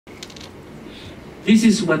This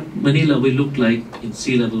is what Manila will look like in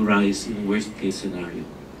sea level rise in worst case scenario.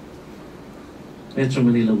 Metro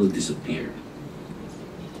Manila will disappear.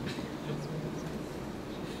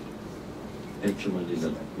 Metro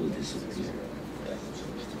Manila will disappear.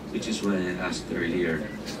 Which is why I asked earlier.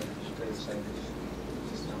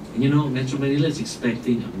 And you know, Metro Manila is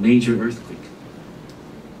expecting a major earthquake.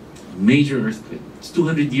 A major earthquake. It's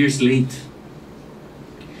 200 years late.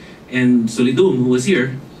 And Solidum, who was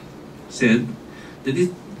here, said that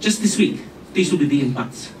just this week, these will be the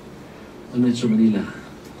impacts on Metro Manila.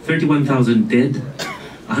 31,000 dead,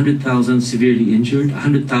 100,000 severely injured,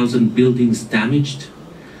 100,000 buildings damaged,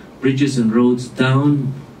 bridges and roads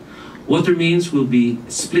down. Water mains will be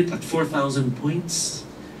split at 4,000 points.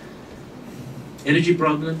 Energy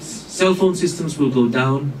problems, cell phone systems will go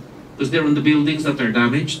down because they're on the buildings that are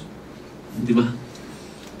damaged. Diba?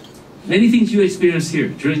 Many things you experience here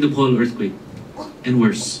during the Bohol earthquake and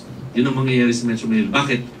worse. Yun ang mangyayari sa Metro Manila.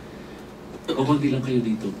 Bakit? Kukunti lang kayo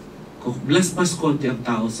dito. Mas konti ang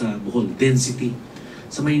tao sa Bohol. Density.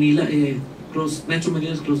 Sa Maynila, Metro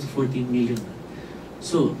Manila is close to 14 million.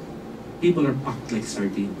 So, people are packed like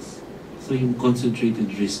sardines. So, yung concentrated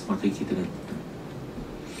risk, makikita natin.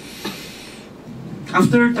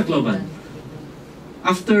 After Tacloban,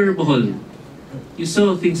 after Bohol, you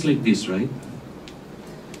saw things like this, right?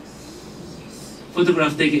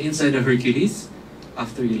 Photograph taken inside a Hercules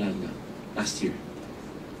after Yolanda last year.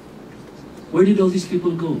 Where did all these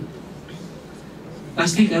people go?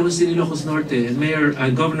 Last week I was in Ilocos Norte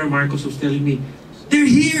and Governor Marcos was telling me, they're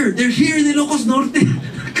here in Ilocos Norte.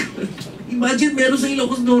 Imagine meron sa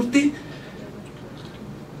Ilocos Norte.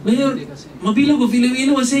 Mayor Mabilog of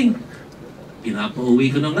Iloilo was saying,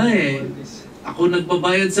 pinapauwi ko na nga eh. Ako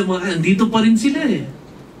nagbabayad sa mga, andito pa rin sila eh.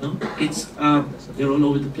 No? It's, they're all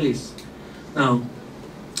over the place. Now,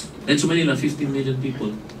 Metro Manila, 15 million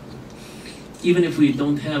people. Even if we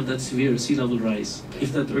don't have that severe sea level rise,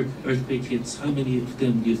 if that earthquake hits, how many of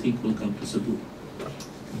them do you think will come to Cebu?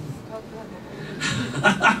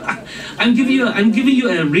 I'm giving you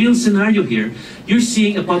a real scenario here. You're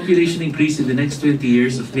seeing a population increase in the next 20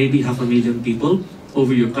 years of maybe 500,000 people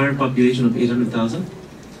over your current population of 800,000.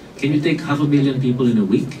 Can you take 500,000 people in a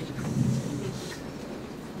week?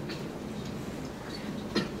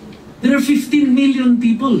 There are 15 million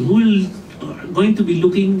people who are going to be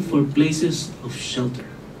looking for places of shelter.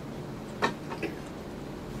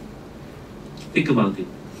 Think about it.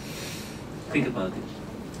 Think about it.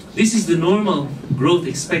 This is the normal growth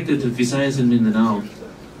expected of Visayas and Mindanao.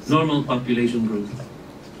 Normal population growth.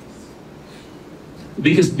 The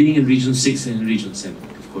biggest being in Region 6 and in Region 7,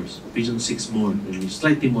 of course. Region 6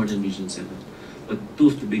 slightly more than Region 7. But two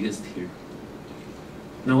of the biggest here.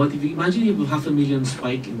 Now what if you imagine you have 500,000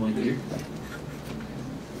 spike in 1 year?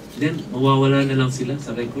 Then, mawawala na lang sila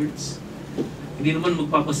sa records. Hindi naman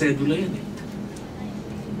magpapasedula yan eh.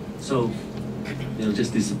 So, they'll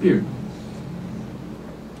just disappear.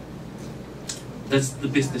 That's the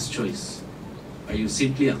business choice. Are you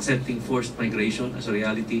simply accepting forced migration as a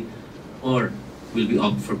reality, or will we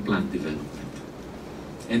opt for plant development?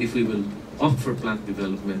 And if we will opt for plant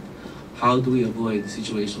development, how do we avoid the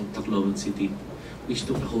situation of Tacloban City, which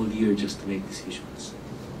took a whole year just to make decisions?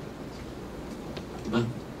 Diba?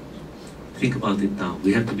 Think about it now.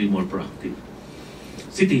 We have to be more proactive.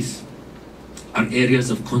 Cities are areas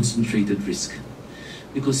of concentrated risk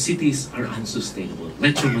because cities are unsustainable.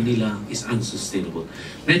 Metro Manila is unsustainable.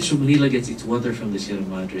 Metro Manila gets its water from the Sierra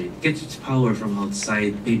Madre, it gets its power from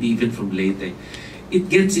outside, maybe even from Leyte. It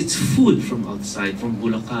gets its food from outside, from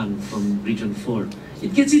Bulacan, from Region 4.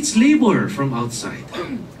 It gets its labor from outside.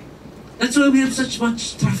 That's why we have such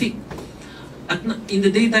much traffic. In the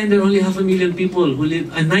daytime, there are only 500,000 people who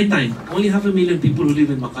live, at nighttime, only 500,000 people who live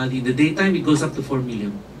in Makati. In the daytime, it goes up to 4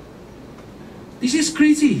 million. This is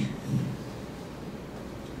crazy.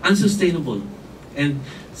 Unsustainable. And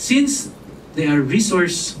since they are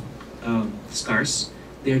resource scarce,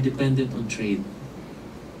 they are dependent on trade.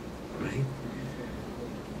 Right?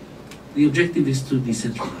 The objective is to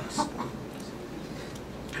decentralize.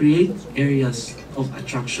 Create areas of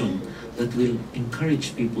attraction that will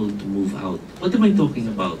encourage people to move out. What am I talking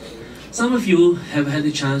about? Some of you have had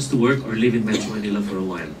a chance to work or live in Metro Manila for a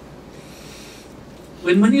while.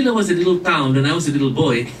 When Manila was a little town, when I was a little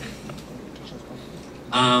boy,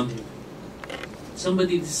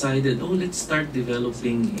 somebody decided, oh, let's start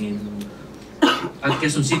developing in...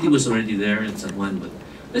 Quezon City was already there in San Juan, but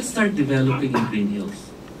let's start developing in Green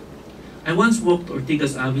Hills. I once walked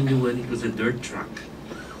Ortigas Avenue when it was a dirt track.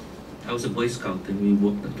 I was a Boy Scout and we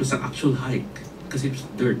walked, it was an actual hike because it was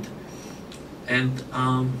dirt. And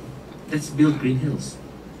let's build Green Hills.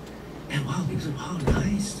 And wow, people said, wow,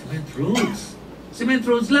 nice, cement roads. Cement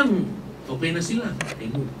roads lang, okay na sila. They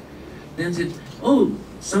moved. Then said, oh,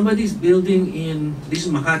 somebody's building in, this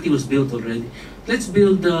Makati was built already. Let's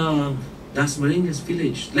build Dasmariñas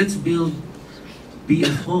village. Let's build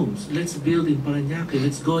BF homes. Let's build in Parañaque.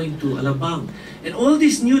 Let's go into Alabang. And all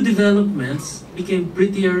these new developments became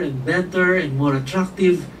prettier and better and more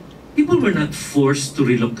attractive. People were not forced to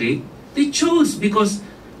relocate. They chose because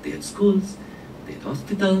they had schools, they had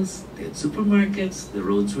hospitals, they had supermarkets, the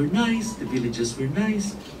roads were nice, the villages were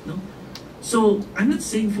nice. No? So I'm not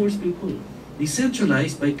saying force people.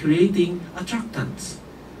 Decentralize by creating attractants.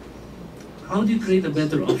 How do you create a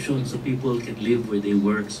better option so people can live where they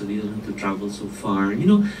work, so they don't have to travel so far? You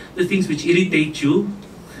know, the things which irritate you.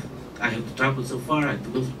 I have to travel so far, I have to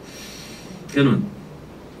go. Ganun.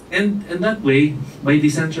 And that way, by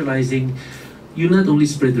decentralizing, you not only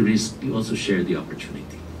spread the risk, you also share the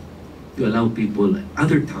opportunity. You allow people,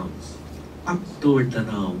 other towns, up toward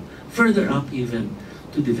Danao, further up even,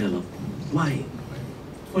 to develop. Why?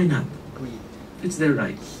 Why not? It's their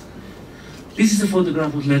right. This is a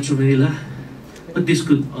photograph of Metro Manila, but this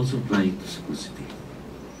could also apply to Cebu City.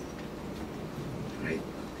 Right?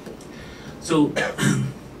 So,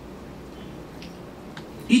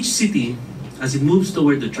 each city, as it moves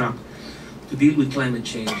toward the track to deal with climate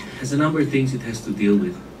change, has a number of things it has to deal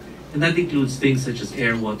with. And that includes things such as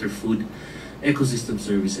air, water, food, ecosystem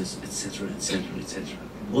services, etc., etc., etc.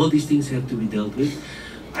 All these things have to be dealt with.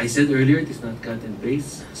 I said earlier, it is not cut and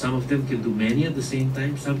paste. Some of them can do many at the same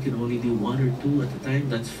time. Some can only do one or two at a time.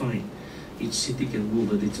 That's fine. Each city can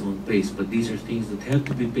move at its own pace. But these are things that have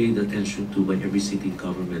to be paid attention to by every city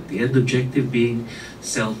government. The end objective being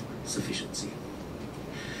self-sufficiency.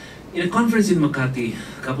 In a conference in Makati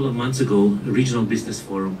a couple of months ago, a regional business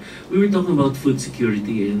forum, we were talking about food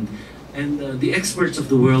security, and the experts of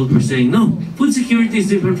the world were saying, no, food security is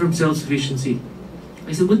different from self-sufficiency.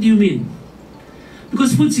 I said, what do you mean?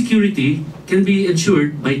 Because food security can be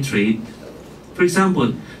ensured by trade. For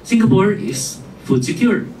example, Singapore is food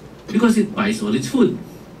secure because it buys all its food.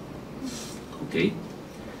 Okay.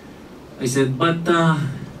 I said, but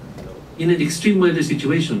in an extreme weather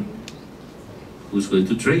situation, who's going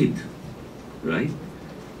to trade, right?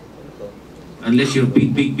 Unless you have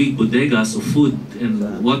big bodegas of food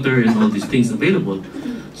and water and all these things available.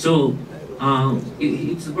 So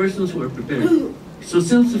it's the persons who are prepared. So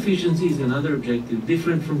self-sufficiency is another objective,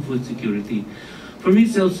 different from food security. For me,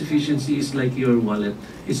 self-sufficiency is like your wallet,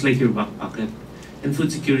 it's like your back pocket, and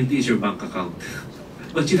food security is your bank account.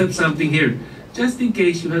 But you have something here, just in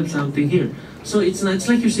case you have something here. So it's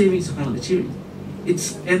like your savings account, it's here.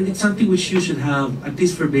 It's something which you should have, at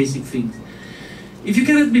least for basic things. If you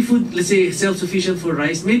cannot be food, let's say, self-sufficient for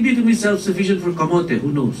rice, maybe you can be self-sufficient for kamote,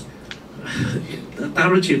 who knows?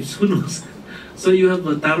 Taro chips, who knows? So you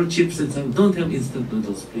have taro chips and some, don't have instant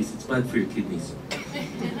noodles, please, it's bad for your kidneys.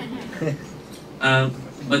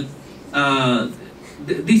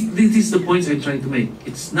 This is the points I'm trying to make.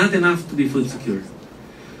 It's not enough to be food secure.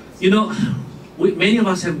 You know, many of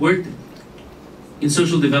us have worked in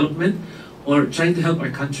social development or trying to help our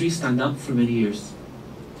country stand up for many years.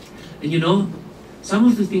 And you know, some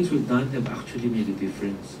of the things we've done have actually made a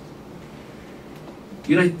difference. The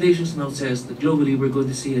United Nations now says that globally we're going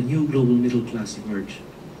to see a new global middle class emerge,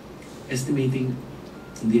 estimating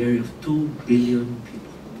in the area of 2 billion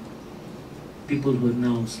people. People who are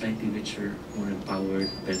now slightly richer, more empowered,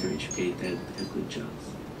 better educated, have good jobs,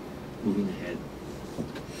 moving ahead.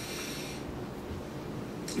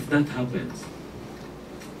 If that happens,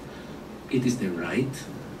 it is their right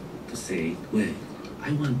to say, well,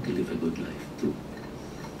 I want to live a good life too.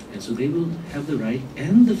 And so they will have the right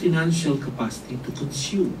and the financial capacity to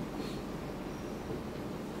consume.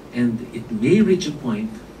 And it may reach a point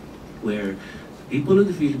where people in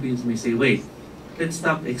the Philippines may say, wait, let's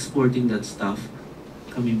stop exporting that stuff.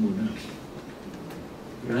 Kami muna.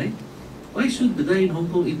 Right? Why should the guy in Hong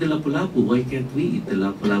Kong eat the lapu-lapu? Why can't we eat the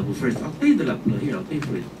lapu-lapu first? I'll pay the lapu-lapu. Here, I'll pay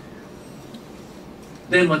for it.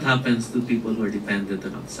 Then what happens to people who are dependent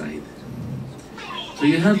on outside? So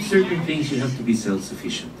you have certain things you have to be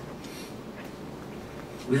self-sufficient.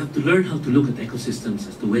 We have to learn how to look at ecosystems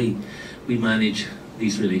as the way we manage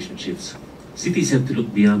these relationships. Cities have to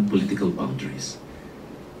look beyond political boundaries,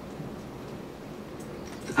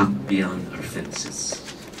 to act beyond our fences.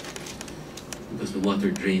 Because the water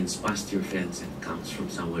drains past your fence and comes from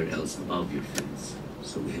somewhere else above your fence.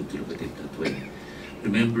 So we have to look at it that way.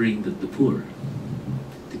 Remembering that the poor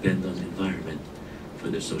depend on the environment for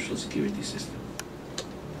their social security system.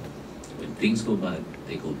 When things go bad,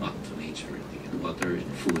 they go back to nature. They get water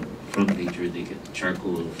and food from nature. They get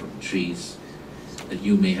charcoal from trees that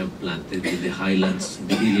you may have planted in the highlands, in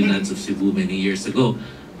the hilly lands of Cebu many years ago.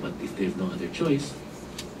 But if they have no other choice.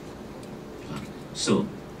 So,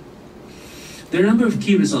 there are a number of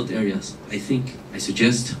key result areas. I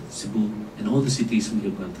suggest Cebu and all the cities we are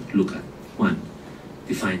going to look at. One,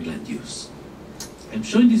 define land use. I'm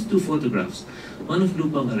showing these two photographs. One of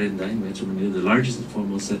Lupang Arenda in Metro Manila, the largest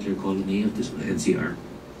informal settler colony of this NCR.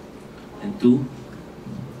 And two,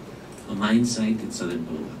 a mine site in southern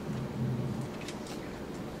Palawan.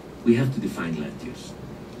 We have to define land use.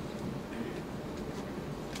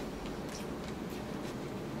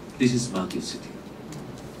 This is Baguio City.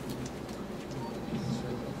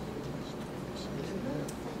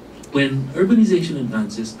 When urbanization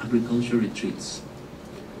advances, agriculture retreats.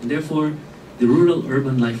 And therefore, the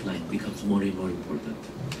rural-urban lifeline becomes more and more important.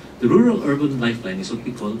 The rural-urban lifeline is what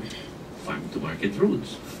we call farm-to-market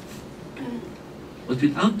roads. But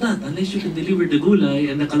without that, unless you can deliver the gulay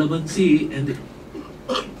and the calamansi and the...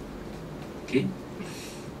 Okay?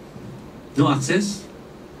 No access,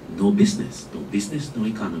 no business. No business, no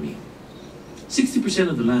economy. 60%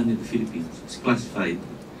 of the land in the Philippines is classified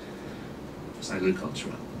as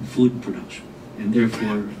agricultural, food production. And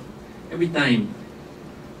therefore, every time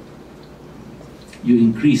you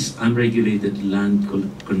increase unregulated land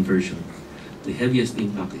conversion, the heaviest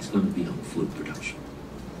impact is going to be on food production.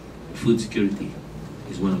 Food security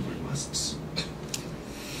is one of our musts.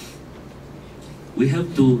 We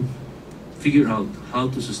have to figure out how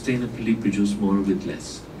to sustainably produce more with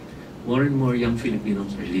less. More and more young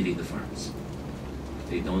Filipinos are leaving the farms.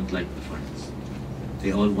 They don't like the farms.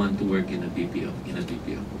 They all want to work in a BPO.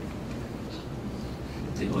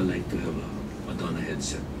 They all like to have a Madonna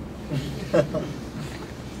headset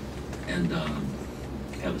and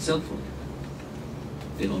have a cell phone.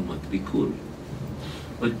 They all want to be cool.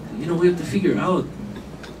 But we have to figure out,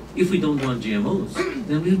 if we don't want GMOs,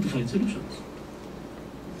 then we have to find solutions.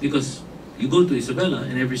 Because you go to Isabela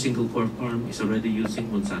and every single corn farm is already using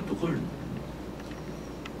Monsanto corn.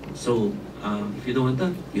 So if you don't want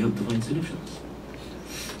that, you have to find solutions.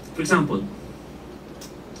 For example,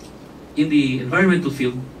 in the environmental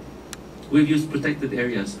field, we've used protected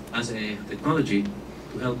areas as a technology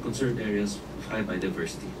to help conserve areas of high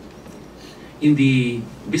biodiversity. In the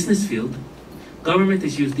business field, government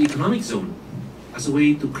has used the economic zone as a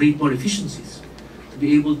way to create more efficiencies, to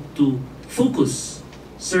be able to focus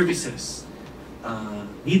services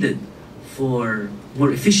needed for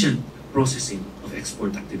more efficient processing of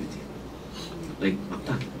export activity, like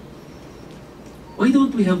Mactan. Why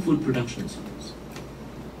don't we have food production zones?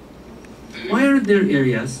 Why are there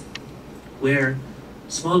areas where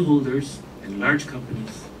smallholders and large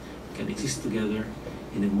companies can exist together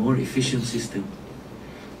in a more efficient system,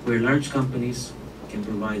 where large companies can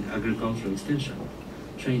provide agricultural extension,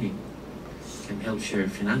 training, can help share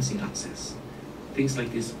financing access, things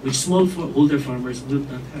like this, which smallholder farmers will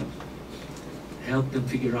not have. Help them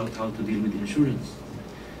figure out how to deal with insurance.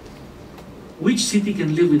 Which city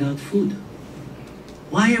can live without food?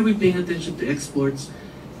 Why are we paying attention to exports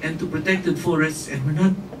and to protected forests, and we're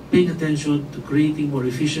not paying attention to creating more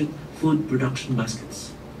efficient food production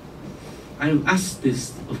baskets? I asked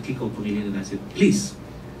this of Kiko Pangilinan, and I said, please,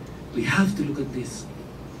 we have to look at this.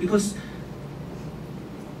 Because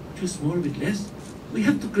just more with less, we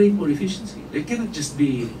have to create more efficiency. There cannot just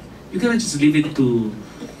be, you cannot just leave it to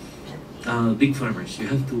big farmers. You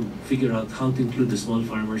have to figure out how to include the small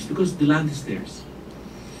farmers because the land is theirs.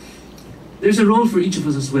 There's a role for each of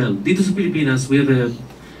us as well. Dito sa Pilipinas, we have a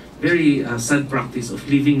very sad practice of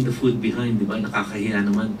leaving the food behind, di ba? Nakakahiya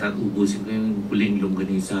naman, ubusin ko yung huling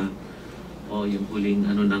longganisa o yung huling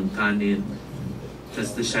ng kanin.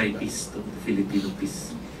 That's the shy piece of the Filipino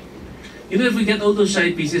piece. If we get all those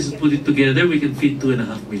shy pieces and put it together, we can feed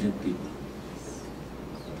 2.5 million people.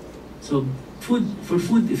 So for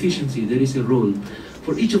food efficiency, there is a role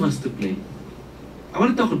for each of us to play. I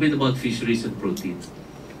want to talk a bit about fisheries and protein.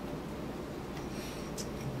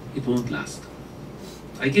 It won't last.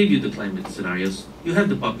 I gave you the climate scenarios. You have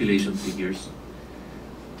the population figures.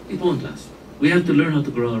 It won't last. We have to learn how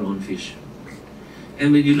to grow our own fish.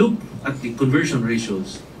 And when you look at the conversion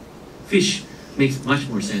ratios, fish makes much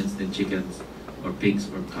more sense than chickens or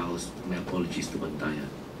pigs or cows. My apologies to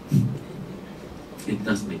Bantayan. It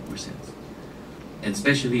does make more sense. And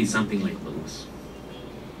especially something like bangus.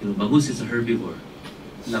 Bangus is a herbivore.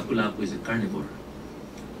 Lapu-lapu is a carnivore.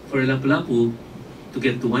 For a lapu-lapu to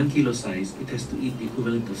get to 1 kilo size, it has to eat the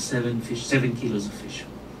equivalent of 7 kilos of fish.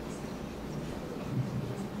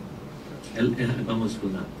 Bangus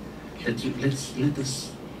will not. Let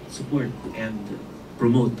us support and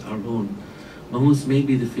promote our own. Bangus may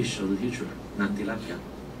be the fish of the future, not tilapia.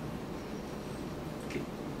 Okay.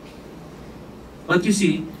 But you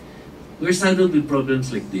see, we're saddled with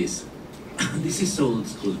problems like this. This is so old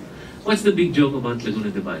school. What's the big joke about Laguna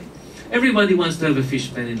de Bay? Everybody wants to have a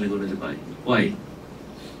fish pen in Laguna de Bay. Why?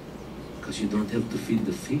 Because you don't have to feed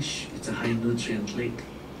the fish. It's a high nutrient lake.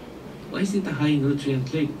 Why is it a high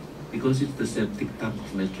nutrient lake? Because it's the septic tank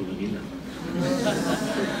of Metro Manila.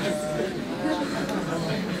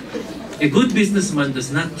 A good businessman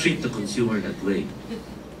does not treat the consumer that way.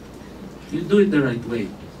 You do it the right way.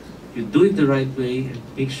 You do it the right way and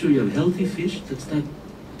make sure you have healthy fish that's not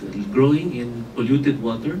growing in polluted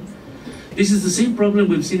water. This is the same problem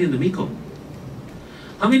we've seen in the Mekong.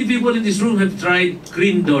 How many people in this room have tried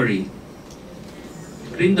green dory?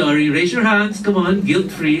 Green dory, raise your hands, come on,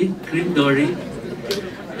 guilt-free, green dory.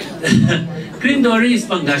 Green dory is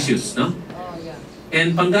pangasius, no?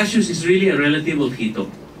 And pangasius is really a relative of hito.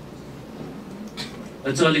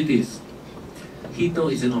 That's all it is. Hito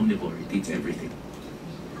is an omnivore, it eats everything.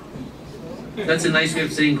 That's a nice way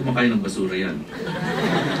of saying kumakain ng basura yan.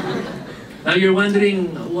 Now you're wondering,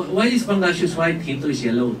 why is pangasius white, hito is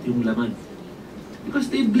yellow, yung laman? Because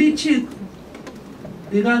they bleach it.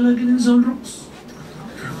 Nilalagyan ng Zonrox.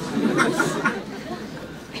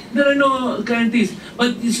 There are no guarantees.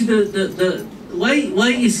 But you see, why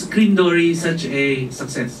is green dory such a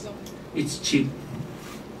success? It's cheap.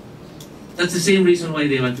 That's the same reason why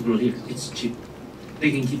they want to grow here. It's cheap. They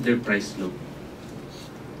can keep their price low.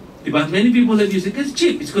 Diba? Many people have used it because it's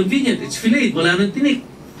cheap, it's convenient, it's filleted, wala nang tinik.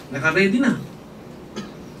 Naka-ready na.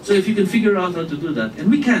 So if you can figure out how to do that,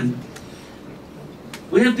 and we can,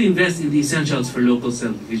 we have to invest in the essentials for local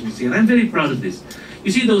self-sufficiency. And I'm very proud of this.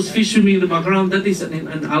 You see those fish swimming in the background? That is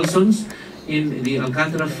an Alsons in the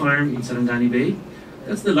Alcantara farm in Sarangani Bay.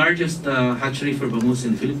 That's the largest hatchery for bangus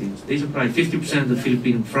in the Philippines. They supply 50% of the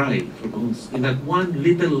Philippine fry for bangus in that one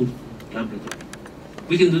little laboratory.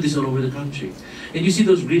 We can do this all over the country. And you see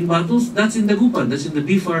those green bottles? That's in Dagupan. That's in the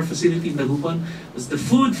BFAR facility in Dagupan. That's the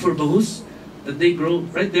food for bangus that they grow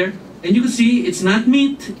right there. And you can see it's not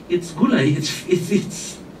meat, it's gulay,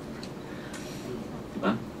 it's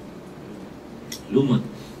diba? Lumot.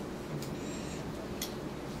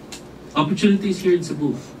 Opportunities here in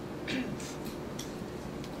Cebu.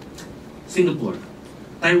 Singapore,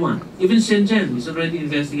 Taiwan, even Shenzhen is already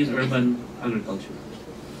investing in urban agriculture.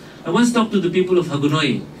 I once talked to the people of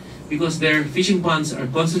Hagonoy because their fishing ponds are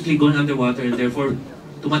constantly going underwater and therefore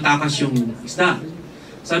tumatakas yung isda.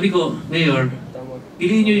 Sabi ko, Mayor,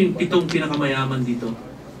 piliin nyo yung 7 pinakamayaman dito,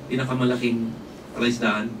 pinakamalaking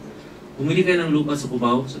palaisdaan. Bumili kayo ng lupa sa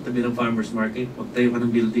Cubao, sa tabi ng farmer's market, magtayo ka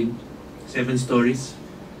ng building, 7 stories,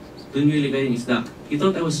 doon nyo ilagay yung isda. He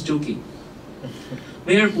thought I was joking.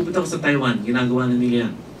 Mayor, pupunta ko sa Taiwan, ginagawa na nila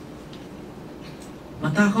yan.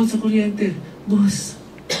 Matakaw sa kuryente. Boss,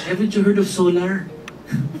 haven't you heard of solar?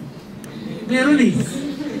 Meron eh.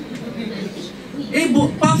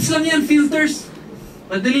 Pumps lang yan, filters.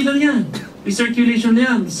 Madali lang yan. Recirculation na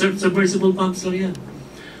yan. Submersible pumps lang yan.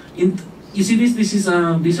 You see this? These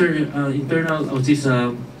are internal,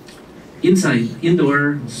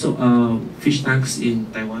 indoor fish tanks in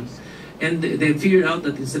Taiwan. And they figured out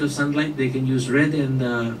that instead of sunlight, they can use red and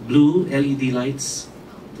blue LED lights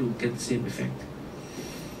to get the same effect.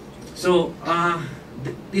 So,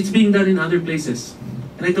 it's being done in other places.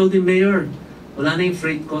 And I told him, Mayor, wala na yung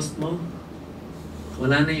freight cost mo,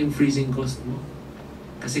 wala na yung freezing cost mo,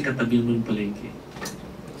 kasi katabi mo yung palengke.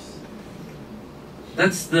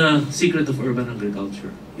 That's the secret of urban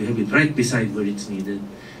agriculture. You have it right beside where it's needed.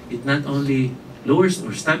 It not only lowers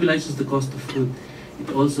or stabilizes the cost of food, it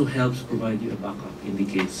also helps provide you a backup in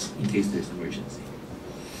case there's an emergency.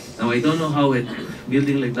 Now, I don't know how a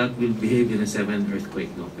building like that will behave in a 7th earthquake,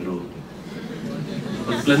 no? Pero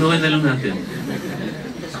pagplanuhan na lang natin.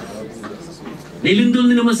 Nailindol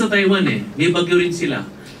din naman sa Taiwan eh. May bagyo rin sila.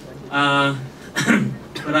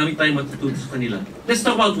 Marami tayong matututo sa kanila. Let's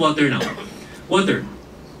talk about water now. Water.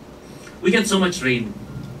 We get so much rain.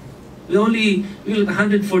 We get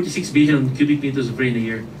 146 billion cubic meters of rain a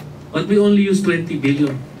year. But we only use 20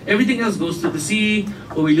 billion. Everything else goes to the sea,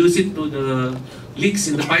 or we lose it to the leaks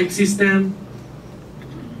in the pipe system.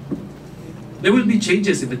 There will be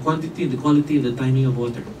changes in the quantity, the quality, and the timing of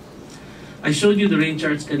water. I showed you the rain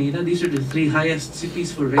charts kanina. These are the 3 highest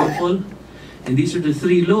cities for rainfall, and these are the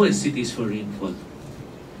 3 lowest cities for rainfall.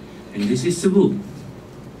 And this is Cebu.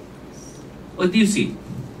 What do you see?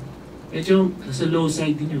 Medyo nasa low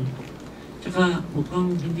side din yun. Tsaka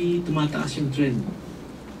mukhang hindi tumataas yung trend.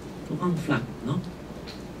 Mukhang flat, no?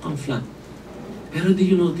 Mukhang flat. Pero do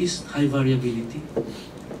you notice high variability?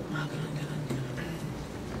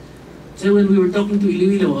 So when we were talking to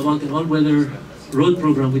Iloilo about the all-weather road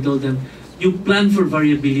program, we told them, you plan for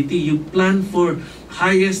variability, you plan for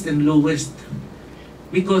highest and lowest.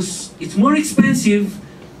 Because it's more expensive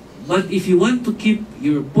But if you want to keep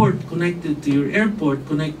your port connected to your airport,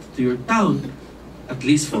 connected to your town, at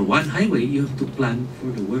least for one highway, you have to plan for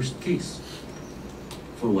the worst case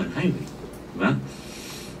for one highway. Right?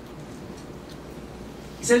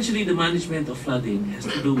 Essentially, the management of flooding has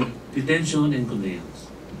to do with detention and conveyance.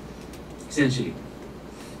 Essentially.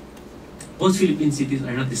 Most Philippine cities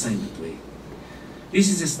are not designed that way. This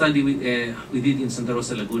is a study we did in Santa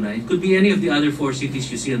Rosa, Laguna. It could be any of the other 4 cities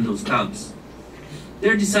you see on those tabs.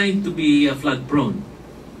 They're designed to be flood prone.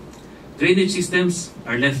 Drainage systems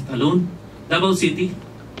are left alone. Davao City.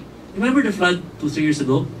 Remember the flood 2-3 years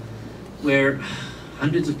ago where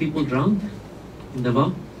hundreds of people drowned in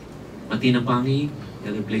Davao? Matinapangi, the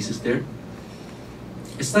other places there.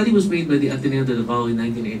 A study was made by the Ateneo de Davao in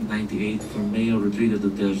 1998 from Mayor Rodrigo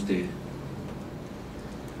Duterte,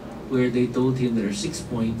 where they told him there are 6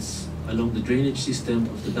 points along the drainage system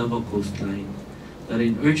of the Davao coastline that are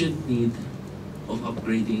in urgent need of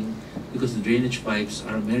upgrading because the drainage pipes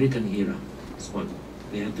are American era. Small.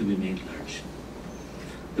 They have to be made large.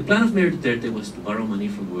 The plan of Mayor Duterte was to borrow money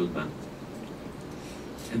from the World Bank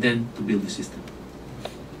and then to build the system.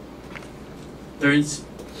 Turns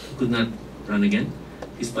could not run again.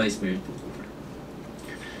 His vice mayor took over.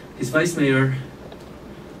 His vice mayor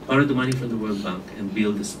borrowed the money from the World Bank and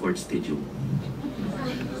built a sports stadium.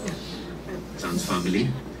 Sounds family.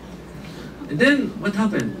 And then what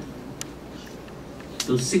happened?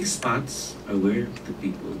 Those 6 spots are where the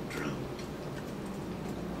people drowned.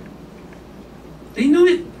 They knew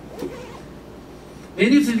it.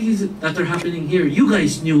 Many of the things that are happening here, you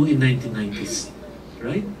guys knew in 1990s,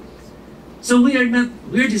 right? So we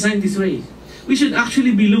are designed this way. We should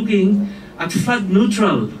actually be looking at flood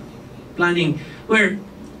neutral planning where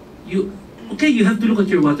you have to look at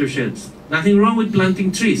your watersheds. Nothing wrong with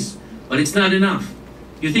planting trees, but it's not enough.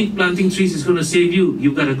 You think planting trees is going to save you,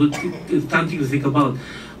 you've got a good something to think about.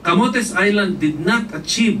 Camotes Island did not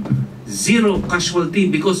achieve 0 casualty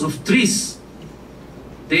because of trees.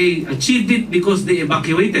 They achieved it because they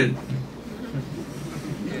evacuated.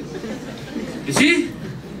 You see?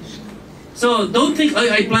 So don't think,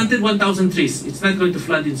 I planted 1,000 trees. It's not going to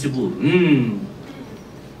flood in Cebu.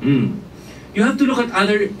 You have to look at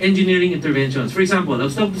other engineering interventions. For example, I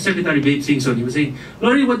was talking to Secretary Babe Singson. He was saying,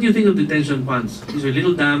 Lori, what do you think of detention ponds? These are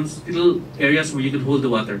little dams, little areas where you can hold the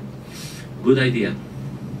water. Good idea.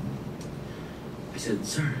 I said,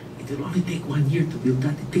 sir, it will only take 1 year to build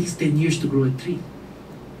that. It takes 10 years to grow a tree.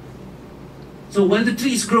 So while the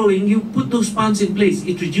tree is growing, you put those ponds in place.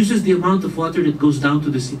 It reduces the amount of water that goes down to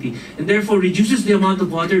the city and therefore reduces the amount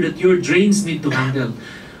of water that your drains need to handle.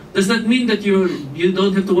 Does that mean that you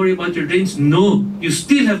don't have to worry about your drains? No. You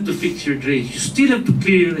still have to fix your drains. You still have to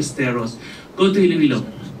clear your esteros. Go to Iloilo.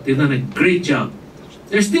 They've done a great job.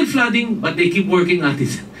 They're still flooding, but they keep working at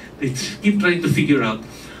it. They keep trying to figure out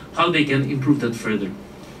how they can improve that further.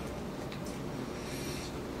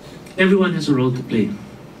 Everyone has a role to play.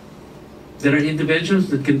 There are interventions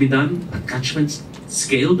that can be done at catchment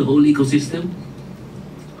scale, the whole ecosystem,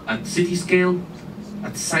 at city scale,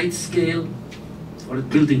 at site scale, or at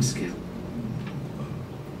building scale.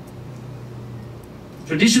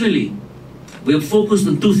 Traditionally, we have focused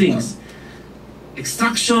on 2 things: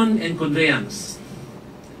 extraction and conveyance.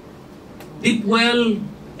 Deep well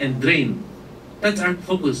and drain. That's our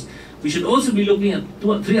focus. We should also be looking at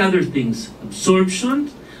 3 other things: absorption,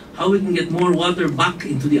 how we can get more water back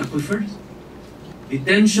into the aquifers;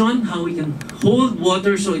 detention, how we can hold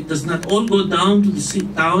water so it does not all go down to the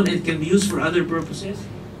town and can be used for other purposes;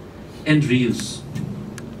 and reuse.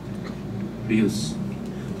 Reuse.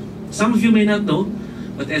 Some of you may not know,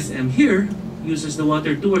 but SM here uses the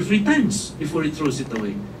water 2 or 3 times before it throws it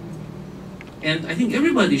away. And I think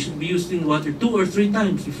everybody should be using water 2 or 3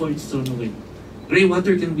 times before it's thrown away. Gray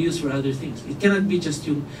water can be used for other things. It cannot be just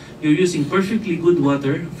you're using perfectly good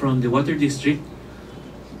water from the water district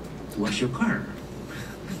to wash your car.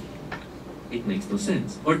 It makes no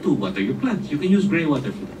sense. Or to water your plants. You can use gray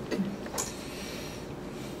water for that.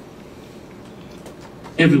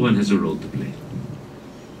 Everyone has a role to play.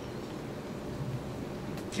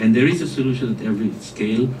 And there is a solution at every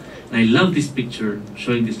scale. And I love this picture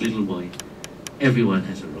showing this little boy. Everyone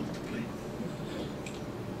has a role to play.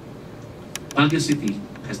 Baguio City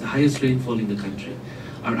has the highest rainfall in the country.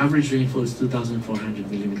 Our average rainfall is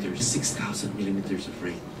 2,400 millimeters, 6,000 millimeters of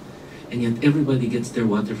rain. And yet everybody gets their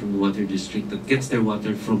water from the water district, that gets their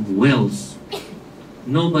water from wells.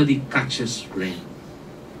 Nobody catches rain.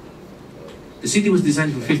 The city was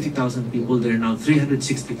designed for 50,000 people. There are now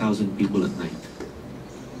 360,000 people at night.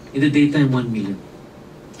 In the daytime, 1 million.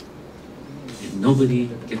 And nobody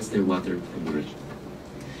gets their water from the rain.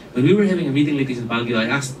 When we were having a meeting like this in Baguio, I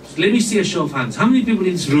asked, let me see a show of hands. How many people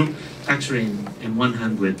in this room catch rain? And one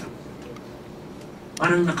hand went up.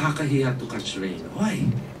 Parang nakakahiya to catch rain.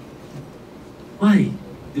 Why? Why?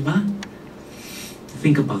 Diba?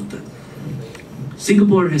 Think about that.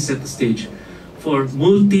 Singapore has set the stage for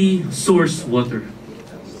multi-source water.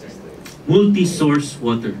 Multi-source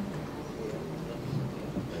water.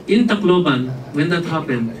 In Tacloban, when that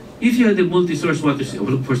happened, if you had a multi-source water system,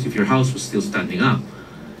 well, of course, if your house was still standing up,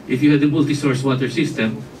 if you had a multi-source water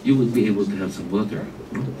system, you would be able to have some water.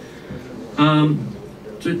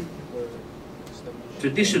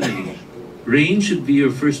 Traditionally, rain should be your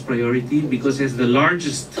first priority because it has the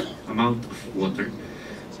largest amount of water.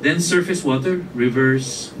 Then surface water,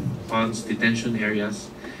 rivers, ponds, detention areas.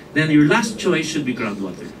 Then your last choice should be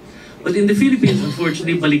groundwater. But in the Philippines,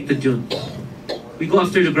 unfortunately, baliktad yun. We go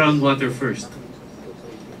after the groundwater first.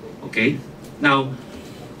 Okay? Now,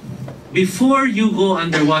 before you go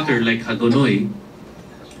underwater like Hagonoy,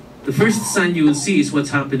 the first sign you will see is what's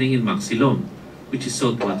happening in Maxilom, which is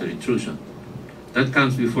saltwater intrusion. That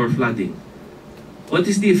comes before flooding. What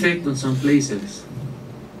is the effect on some places?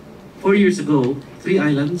 4 years ago, 3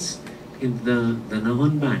 islands in the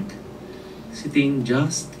Nahon Bank, sitting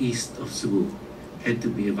just east of Cebu, had to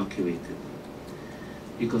be evacuated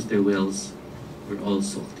because their wells were all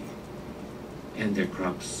salty and their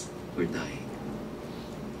crops were dying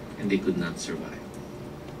and they could not survive.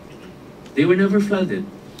 They were never flooded,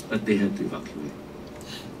 but they had to evacuate.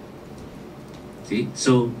 See?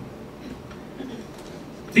 So,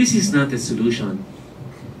 this is not a solution.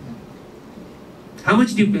 How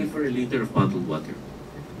much do you pay for a liter of bottled water?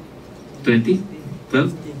 20?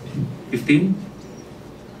 12? 15?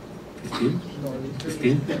 15?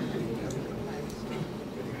 15?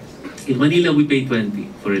 In Manila, we pay 20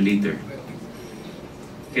 for a liter.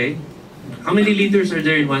 Okay? How many liters are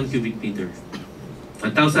there in 1 cubic meter?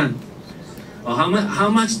 1,000. Oh, how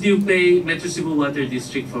much do you pay Metro Cebu Water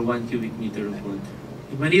District for 1 cubic meter of water?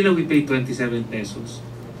 In Manila, we pay 27 pesos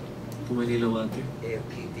to Manila Water.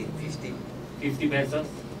 50 pesos?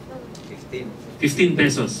 15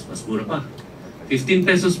 pesos. Mas mura pa. 15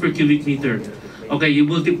 pesos per cubic meter. Okay, you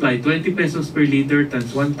multiply 20 pesos per liter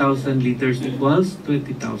times 1,000 liters equals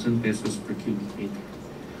 20,000 pesos per cubic meter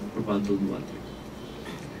for bottled water.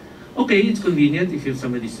 Okay, it's convenient if you have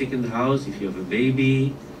somebody sick in the house, if you have a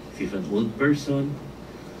baby, if you have an old person.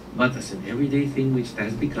 But as an everyday thing which it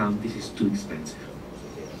has become, this is too expensive.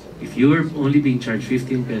 If you're only being charged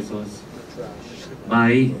 15 pesos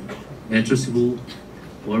by Metro Cebu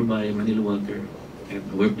or by Manila Water, and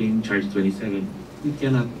we're being charged 27, we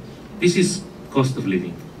cannot. This is cost of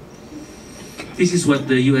living. This is what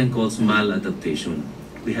the UN calls maladaptation.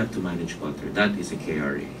 We have to manage water. That is a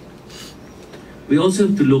KRA. We also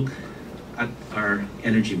have to look at our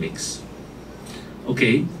energy mix.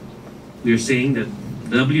 Okay, we are saying that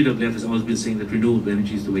the WWF has always been saying that renewable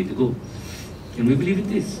energy is the way to go. And we believe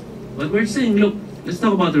it is. But we're saying, look, let's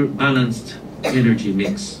talk about a balanced energy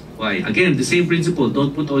mix. Why? Again, the same principle.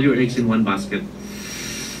 Don't put all your eggs in one basket.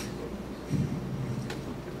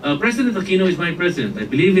 President Aquino is my president. I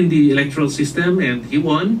believe in the electoral system and he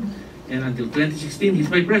won. And until 2016, he's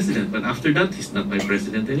my president. But after that, he's not my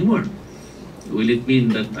president anymore. Will it mean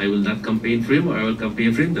that I will not campaign for him or I will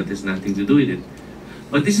campaign for him? That has nothing to do with it.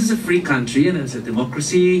 But this is a free country and as a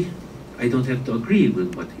democracy, I don't have to agree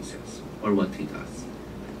with what he says or what he does.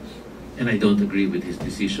 And I don't agree with his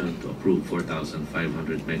decision to approve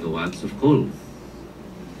 4,500 megawatts of coal.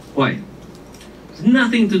 Why? It's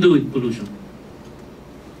nothing to do with pollution.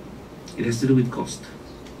 It has to do with cost.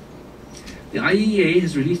 The IEA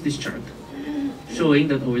has released this chart showing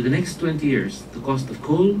that over the next 20 years, the cost of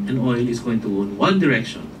coal and oil is going to go in one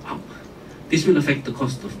direction, up. This will affect the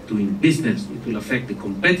cost of doing business. It will affect the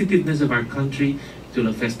competitiveness of our country. It will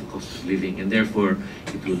affect the cost of living. And therefore,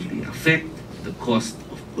 it will affect the cost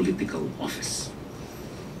of political office.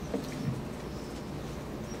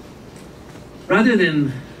 Rather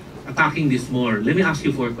than attacking this more, let me ask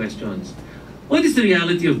you 4 questions. What is the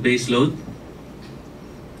reality of baseload?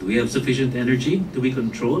 Do we have sufficient energy? Do we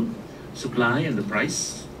control supply and the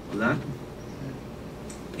price of that?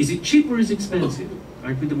 Is it cheap or is it expensive?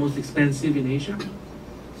 Aren't we the most expensive in Asia?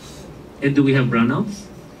 And do we have brownouts?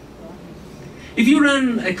 If you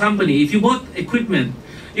run a company, if you bought equipment,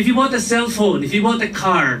 if you bought a cell phone, if you bought a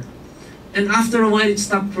car, and after a while it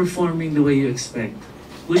stopped performing the way you expect,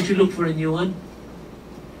 wouldn't you look for a new one?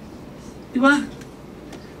 Diba?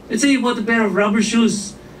 Let's say you bought a pair of rubber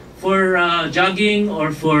shoes for jogging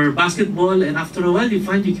or for basketball, and after a while you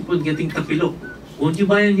find you keep on getting tapilok. Won't you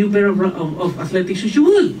buy a new pair of athletic shoes? You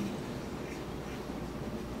will.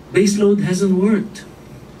 Baseload hasn't worked.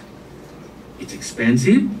 It's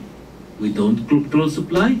expensive, we don't control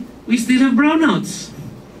supply, we still have brownouts.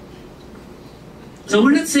 So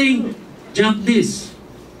we're not saying jump this.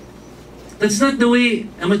 That's not the way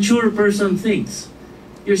a mature person thinks.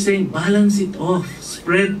 You're saying balance it off,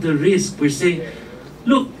 spread the risk. We're saying,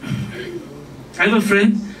 look, I have a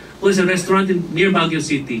friend who has a restaurant near Baguio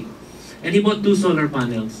City, and he bought 2 solar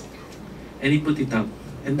panels, and he put it up.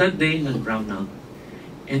 And that day, nag-brownout.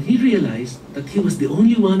 And he realized that he was the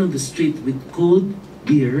only one on the street with cold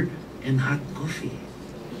beer and hot coffee.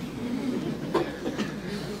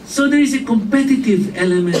 So there is a competitive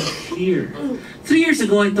element here. 3 years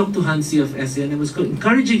ago, I talked to Hansi of SE, and I was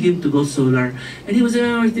encouraging him to go solar. And he was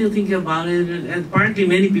still thinking about it. And apparently,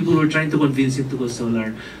 many people were trying to convince him to go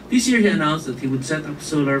solar. This year, he announced that he would set up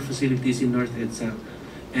solar facilities in North EDSA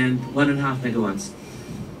and 1.5 megawatts.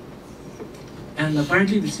 And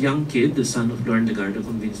apparently, this young kid, the son of Lauren Legarda,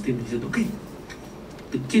 convinced him. He said, okay,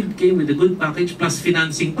 the kid came with a good package plus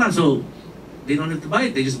financing pa, so they don't have to buy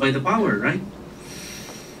it. They just buy the power, right?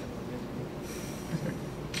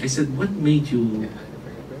 I said, what made you...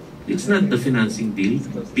 It's not the financing deal.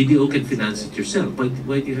 BDO can finance it yourself.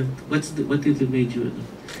 Why do you have... What did it made you...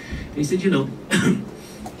 He said, you know,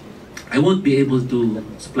 I won't be able to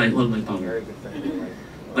supply all my power.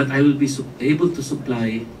 But I will be able to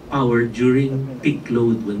supply power during peak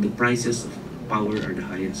load when the prices of power are the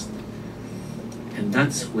highest. And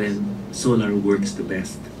that's when solar works the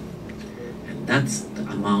best. And that's the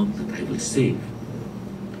amount that I will save.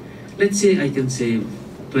 Let's say I can save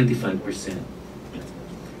 25%.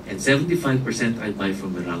 And 75% I buy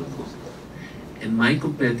from Meralco. And my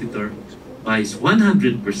competitor buys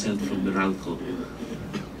 100% from Meralco.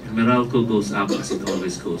 And Meralco goes up as it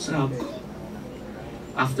always goes up.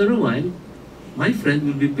 After a while, my friend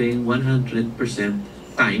will be paying 100%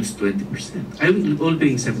 times 20%. I will all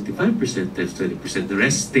paying 75% times 20%. The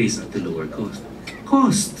rest stays at the lower cost.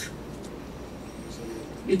 Cost.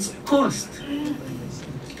 It's cost.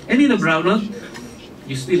 And in a brownout,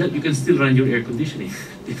 you can still run your air conditioning.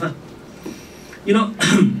 You know,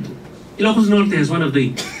 Ilocos Norte has one of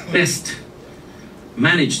the best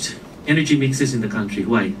managed energy mixes in the country.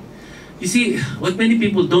 Why? You see, what many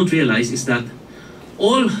people don't realize is that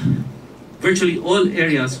virtually all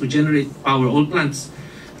areas who generate power, all plants,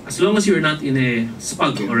 as long as you're not in a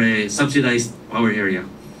SPUG or a subsidized power area,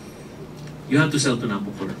 you have to sell to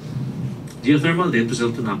Napocor. Geothermal, they have to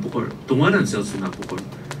sell to Napocor. Tunguaran sells to Napocor.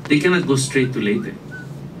 They cannot go straight to Leyte.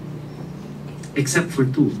 Except for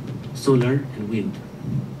 2, solar and wind.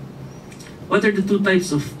 What are the 2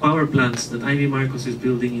 types of power plants that Amy Marcos is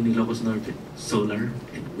building in Ilocos Norte? Solar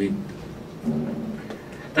and wind.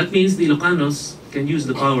 That means the Ilocanos can use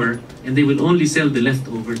the power and they will only sell the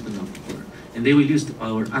leftover to Napocor. And they will use the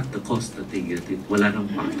power at the cost that they get it. Wala nang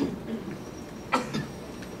patong.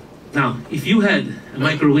 Now, if you had a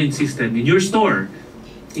micro-wind system in your store,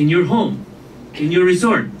 in your home, in your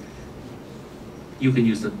resort, you can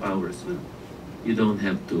use that power as well. You don't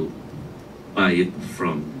have to buy it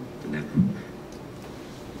from the network.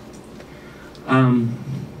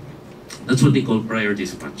 That's what they call prior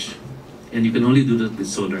dispatch. And you can only do that with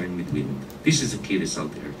solar and with wind. This is a key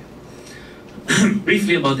result area.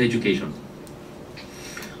 Briefly about education.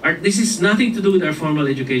 This is nothing to do with our formal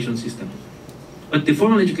education system. But the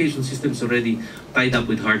formal education system is already tied up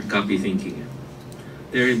with hard copy thinking.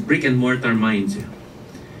 They're in brick and mortar minds.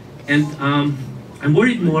 And I'm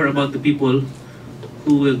worried more about the people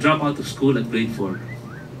who will drop out of school at grade 4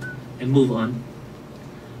 and move on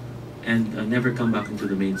and never come back into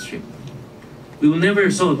the mainstream. We will never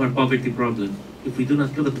solve our poverty problem if we do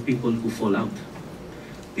not look at the people who fall out.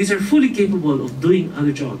 These are fully capable of doing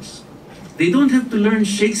other jobs. They don't have to learn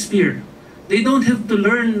Shakespeare. They don't have to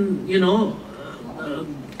learn,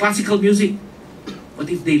 classical music. But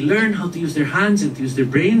if they learn how to use their hands and to use their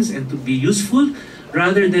brains and to be useful,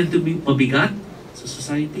 rather than to be pabigat to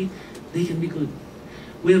society, they can be good.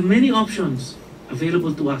 We have many options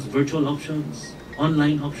available to us, virtual options,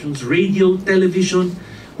 online options, radio, television,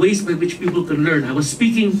 ways by which people can learn. I was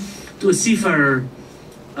speaking to a seafarer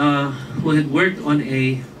who had worked on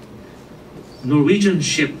a Norwegian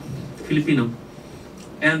ship, Filipino,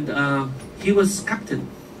 and he was captain.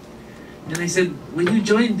 And I said, when you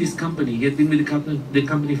joined this company, he had been with the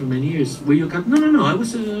company for many years. Were you a captain? No, I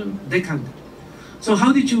was a deckhand. So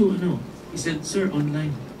how did you know? He said, sir,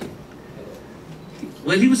 online.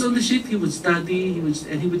 While he was on the ship, he would study,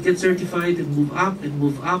 and he would get certified and move up and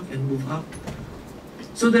move up and move up.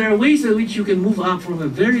 So there are ways in which you can move up from a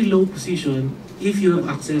very low position if you have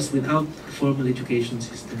access without a formal education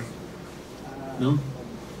system. No?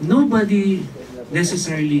 Nobody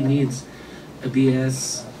necessarily needs a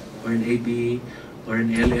BS or an AB or an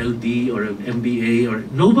LLB or an MBA or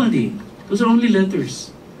nobody. Those are only letters.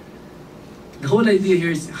 The whole idea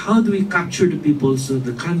here is how do we capture the people so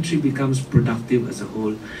the country becomes productive as a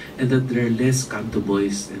whole and that there are less canto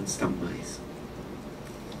boys and stambays.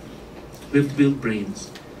 We have to build brains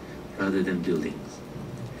rather than buildings.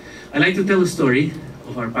 I like to tell a story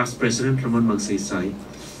of our past president, Ramon Magsaysay,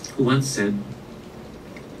 who once said,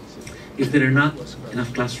 if there are not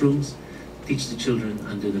enough classrooms, teach the children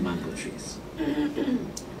under the mango trees.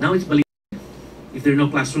 Now it's believed. If there are no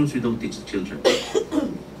classrooms, we don't teach the children.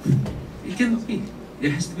 It cannot be.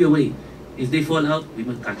 There has to be a way. If they fall out, we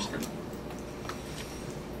must catch them.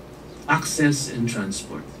 Access and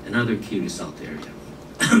transport, another key result area.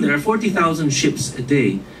 There are 40,000 ships a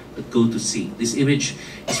day that go to sea. This image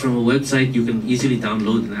is from a website you can easily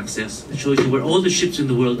download and access. It shows you where all the ships in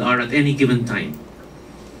the world are at any given time.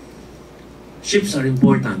 Ships are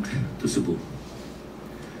important to Cebu.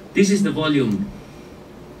 This is the volume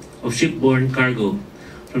of shipborne cargo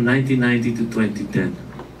from 1990 to 2010,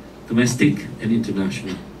 domestic and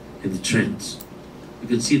international, and the trends. You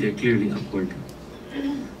can see they're clearly upward.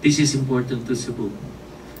 This is important to Cebu.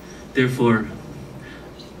 Therefore,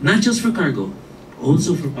 not just for cargo,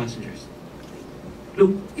 also for passengers.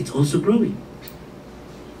 Look, it's also growing.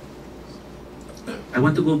 I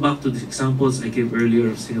want to go back to the examples I gave earlier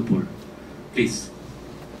of Singapore. Please,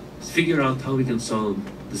 let's figure out how we can solve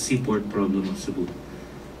the seaport problem of Cebu.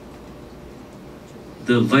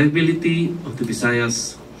 The viability of the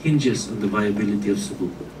Visayas hinges on the viability of Cebu.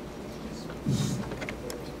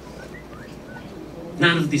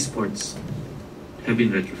 None of these ports have been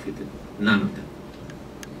retrofitted. None of them.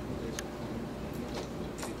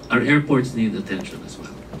 Our airports need attention as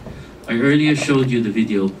well. I earlier showed you the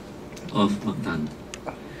video of Mactan.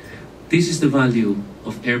 This is the value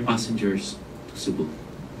of air passengers to Cebu,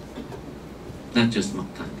 not just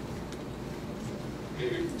Mactan.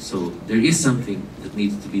 So there is something that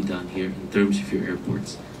needs to be done here in terms of your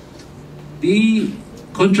airports. The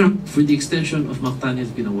contract for the extension of Mactan has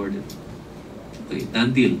been awarded. Okay,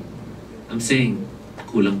 done deal. I'm saying,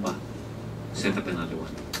 kulang pa. Set up another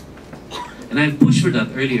one. And I've pushed for that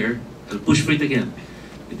earlier. I'll push for it again.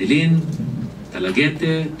 Medellin,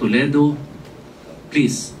 Talaguete, Toledo.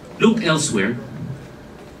 Please, look elsewhere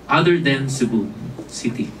other than Cebu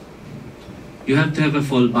City. You have to have a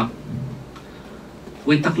fallback.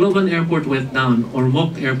 When Tacloban Airport went down,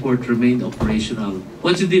 Ormoc Airport remained operational.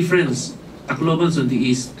 What's the difference? Tacloban's on the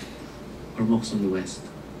east, Ormoc's on the west.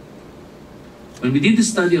 When we did the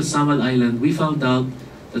study of Samal Island, we found out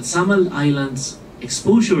that Samal Island's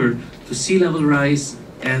exposure to sea level rise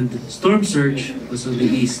and storm surge was on the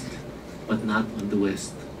east, but not on the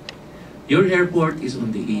west. Your airport is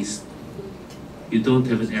on the east. You don't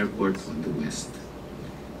have an airport on the west.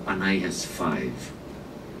 Panay has 5.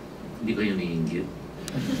 Hindi ko yung iinggit.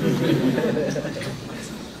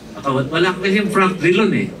 Wala ka kasing Frank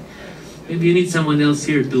Drilon eh. Maybe you need someone else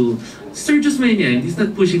here to stir just mania. He's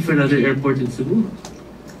not pushing for another airport in Cebu.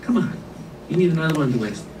 Come on. You need another one on the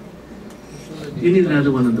west. You need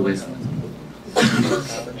another one on the west.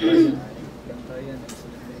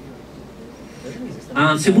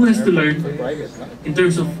 Cebu has to learn, in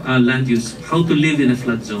terms of land use, how to live in a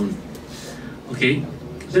flood zone. Okay?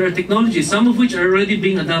 There are technologies, some of which are already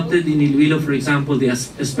being adopted in Iloilo, for example, the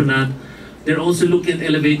Esplanade. They're also looking at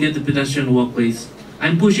elevated pedestrian walkways.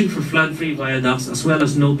 I'm pushing for flood-free viaducts as well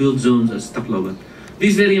as no-build zones as Tacloban.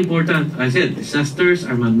 This is very important. I said, disasters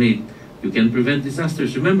are man-made. You can prevent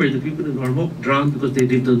disasters. Remember, the people in Ormoc drowned because they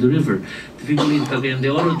lived on the river. The people in Cagayan de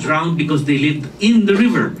Oro drowned because they lived in the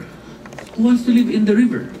river. Who wants to live in the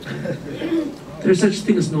river? There's such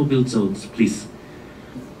thing as no-build zones, please.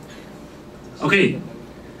 Okay.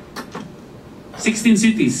 16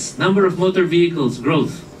 cities, number of motor vehicles,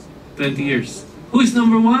 growth, 20 years. Who is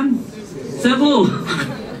number 1? Cebu.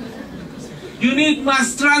 You need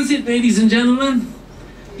mass transit, ladies and gentlemen.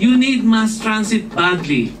 You need mass transit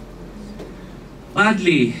badly.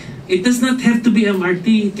 Badly. It does not have to be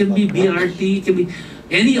MRT. It can be BRT. It can be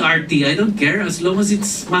any RT. I don't care as long as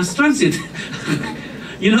it's mass transit.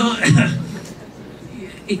 You know,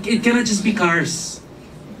 it cannot just be cars.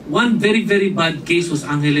 One very, very bad case was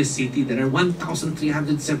Angeles City. There are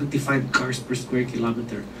 1,375 cars per square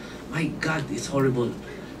kilometer. My God, it's horrible.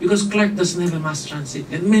 Because Clark doesn't have a mass transit.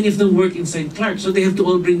 And many of them work inside Clark, so they have to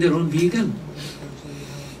all bring their own vehicle.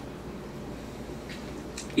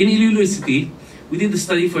 In Iloilo City, we did a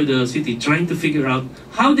study for the city trying to figure out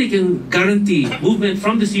how they can guarantee movement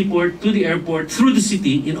from the seaport to the airport through the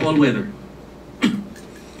city in all weather.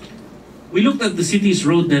 We looked at the city's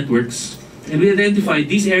road networks and we identified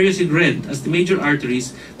these areas in red as the major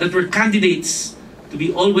arteries that were candidates to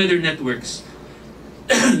be all-weather networks.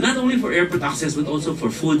 not only for airport access, but also for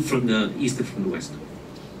food from the east and from the west.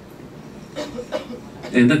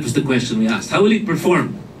 And that was the question we asked. How will it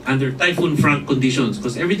perform under Typhoon Frank conditions?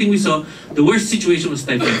 Because everything we saw, the worst situation was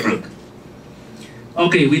Typhoon Frank.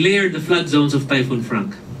 Okay, we layered the flood zones of Typhoon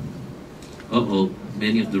Frank. Uh-oh,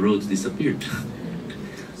 many of the roads disappeared.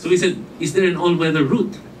 So we said, is there an all-weather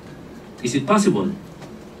route? Is it possible?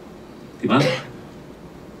 Diba?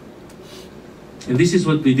 And this is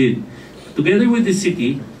what we did. Together with the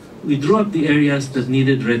city, we drew up the areas that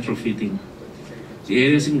needed retrofitting. The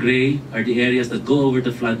areas in gray are the areas that go over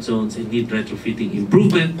the flood zones and need retrofitting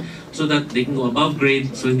improvement so that they can go above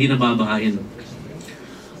grade so hindi nababahain.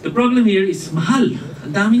 The problem here is mahal.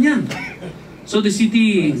 Ang dami niyan. So the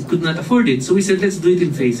city could not afford it. So we said, let's do it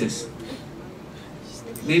in phases.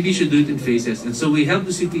 Maybe you should do it in phases. And so we helped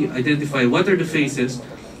the city identify what are the phases,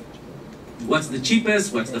 what's the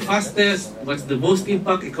cheapest, what's the fastest, what's the most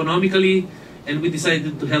impact economically, and we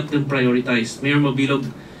decided to help them prioritize. Mayor Mabilog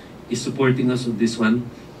is supporting us on this one.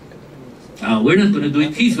 We're not going to do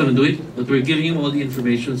it, he's going to do it, but we're giving him all the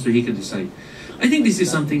information so he can decide. I think this is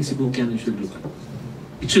something Cebu County should look at.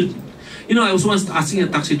 It should. You know, I was once asking a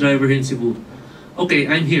taxi driver here in Cebu, okay,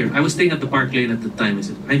 I'm here. I was staying at the Park Lane at the time. I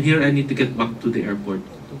said, I'm here, I need to get back to the airport.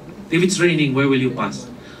 If it's raining, where will you pass?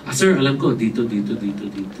 Sir, alam ko, dito, dito, dito,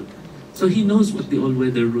 dito. So he knows what the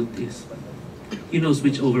all-weather route is. He knows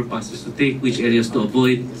which overpasses to take, which areas to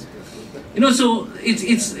avoid. You know, so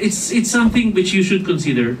it's something which you should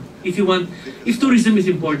consider. If you want, if tourism is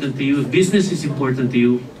important to you, if business is important to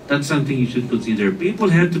you, that's something you should consider. People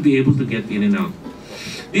have to be able to get in and out.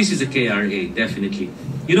 This is a KRA, definitely.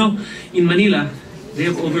 You know, in Manila, they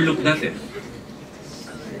have overlooked that.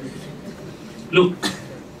 Look,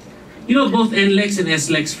 you know both NLEX and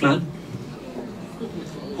SLEX flood?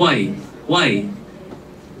 Why? Why?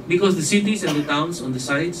 Because the cities and the towns on the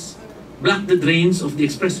sides block the drains of the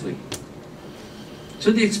expressway.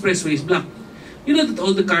 So the expressway is blocked. You know that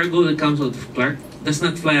all the cargo that comes out of Clark does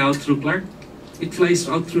not fly out through Clark? It flies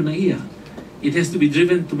out through Naiya. It has to be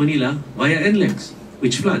driven to Manila via NLEX,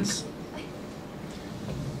 which floods.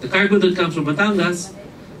 The cargo that comes from Batangas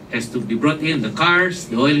has to be brought in, the cars,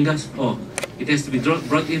 the oil and gas, it has to be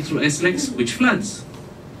brought in through SLEX, which floods.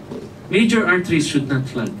 Major arteries should not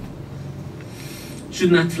flood.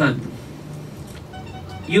 Should not flood.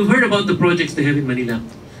 You've heard about the projects they have in Manila,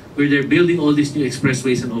 where they're building all these new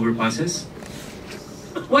expressways and overpasses.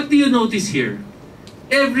 What do you notice here?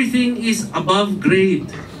 Everything is above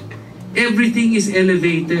grade. Everything is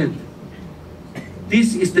elevated.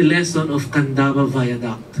 This is the lesson of Candaba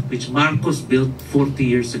Viaduct, which Marcos built 40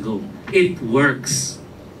 years ago. It works.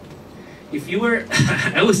 If you were,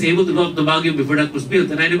 I was able to go up to Baguio before that was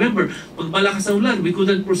built, and I remember, pag malakas ang ulan, we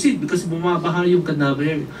couldn't proceed because bumabaha yung Candaba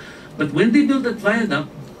area. But when they built that viaduct,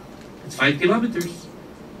 it's 5 kilometers.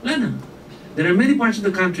 Wala na. There are many parts of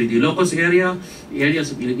the country, the Ilocos area, the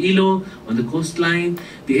areas of Iloilo, on the coastline,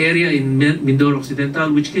 the area in Mindoro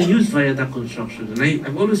Occidental, which can use viaduct construction. And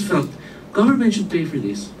I've always felt government should pay for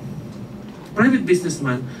this. Private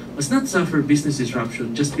businessman must not suffer business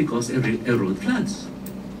disruption just because a road floods.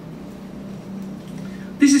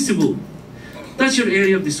 This is Cebu. That's your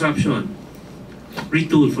area of disruption.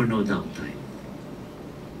 Retool for no downtime.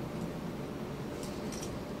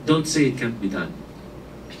 Don't say it can't be done.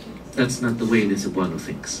 That's not the way the Cebuano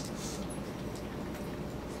thinks.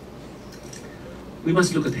 We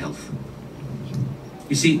must look at health.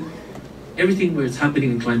 You see, everything where it's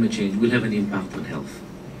happening in climate change will have an impact on health.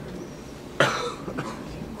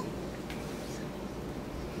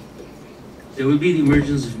 There will be the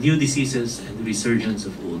emergence of new diseases and the resurgence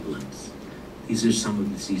of old ones. These are some of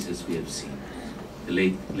the diseases we have seen.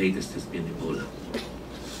 The latest has been Ebola.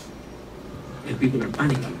 And people are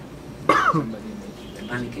panicking. They're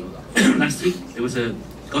panicking. Last week, there was a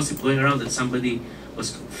gossip going around that somebody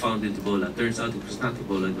was found with Ebola. Turns out it was not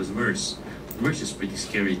Ebola, it was MERS. MERS is pretty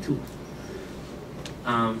scary too.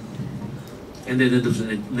 And then there was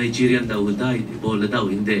a Nigerian daw who died. Ebola daw,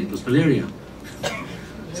 hindi. It was malaria.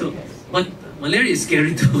 So, but malaria is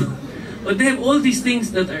scary too. But they have all these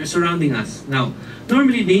things that are surrounding us. Now,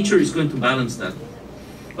 normally nature is going to balance that.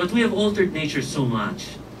 But we have altered nature so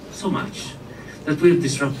much, that we have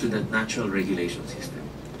disrupted that natural regulation system.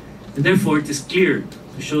 And therefore, it is clear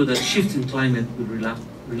to show that shifts in climate will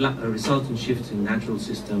result in shifts in natural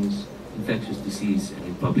systems, infectious disease, and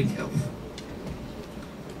in public health.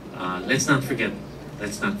 Let's not forget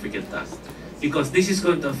that. Because this is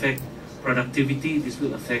going to affect productivity, this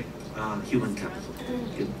will affect human capital,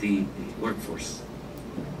 the workforce.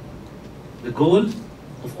 The goal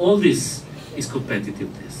of all this is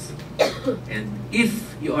competitiveness. And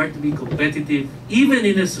if you are to be competitive, even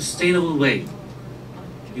in a sustainable way,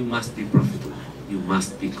 you must be profitable. You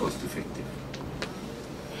must be cost effective.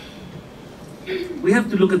 We have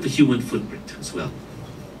to look at the human footprint as well.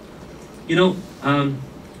 You know,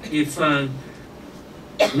 if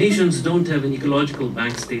nations don't have an ecological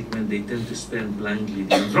bank statement, they tend to spend blindly.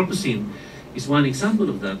 The Anthropocene is one example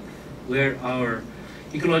of that, where our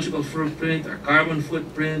ecological footprint, our carbon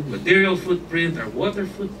footprint, material footprint, our water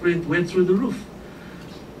footprint went through the roof.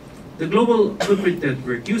 The Global Footprint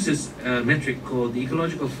Network uses a metric called the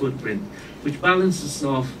ecological footprint, which balances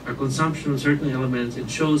off our consumption of certain elements and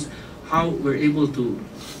shows how we're able to,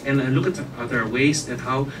 and look at our waste and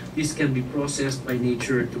how this can be processed by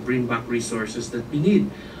nature to bring back resources that we need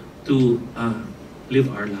to live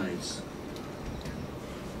our lives.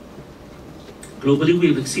 Globally, we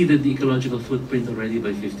have exceeded the ecological footprint already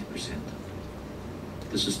by 50%,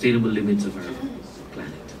 the sustainable limits of our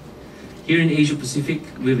planet. Here in Asia Pacific,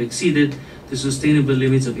 we've exceeded the sustainable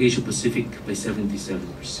limits of Asia Pacific by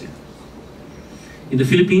 77%. In the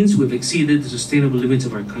Philippines, we've exceeded the sustainable limits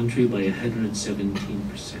of our country by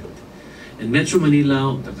 117%. And Metro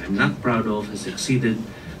Manila, that I'm not proud of, has exceeded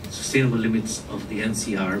the sustainable limits of the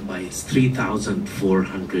NCR by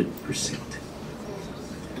 3,400%.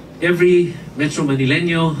 Every Metro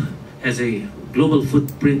Manileño has a global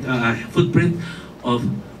footprint of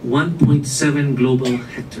 1.7 global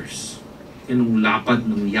hectares. Yung lapad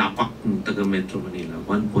ng yapak ng taga Metro Manila,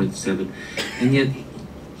 1.7. And yet,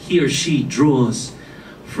 he or she draws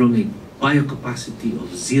from a biocapacity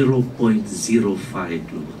of 0.05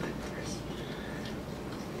 global hectares.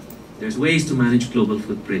 There's ways to manage global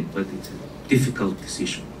footprint, but it's a difficult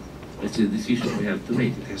decision. It's a decision we have to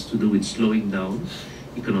make. It has to do with slowing down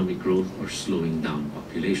economic growth or slowing down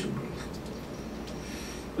population growth.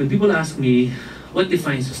 When people ask me, what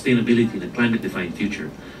defines sustainability in a climate-defined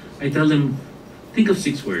future? I tell them, think of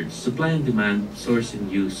 6 words: supply and demand, source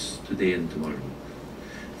and use, today and tomorrow.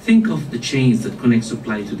 Think of the chains that connect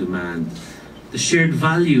supply to demand, the shared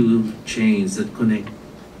value chains that connect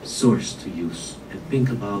source to use, and think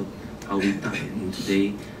about how we tie in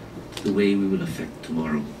today to the way we will affect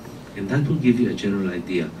tomorrow. And that will give you a general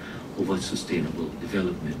idea of what sustainable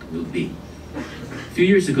development will be. A few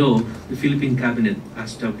years ago, the Philippine Cabinet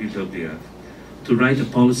asked WWF to write a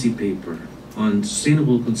policy paper on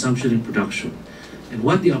sustainable consumption and production and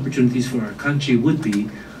what the opportunities for our country would be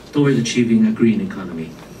toward achieving a green economy.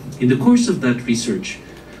 In the course of that research,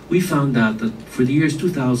 we found out that for the years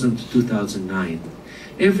 2000 to 2009,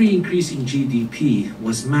 every increase in GDP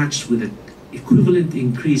was matched with an equivalent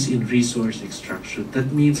increase in resource extraction.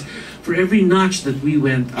 That means for every notch that we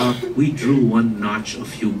went up, we drew 1 notch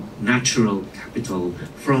of natural capital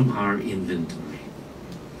from our inventory.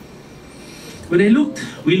 When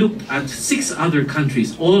we looked at 6 other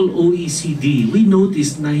countries, all OECD, we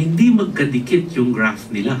noticed na hindi magkadikit yung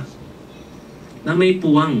graph nila, na may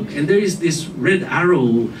puwang. And there is this red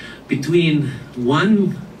arrow between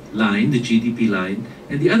one line, the GDP line,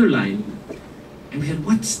 and the other line. And we said,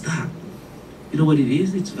 what's that? You know what it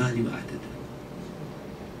is? It's value added.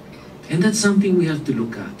 And that's something we have to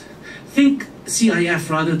look at. Think CIF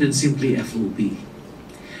rather than simply FOB.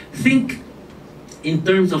 Think in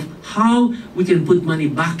terms of how we can put money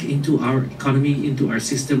back into our economy, into our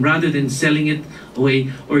system, rather than selling it away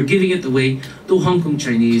or giving it away to Hong Kong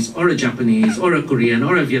Chinese, or a Japanese, or a Korean,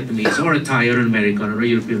 or a Vietnamese, or a Thai, or an American, or a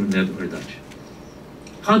European, or Dutch.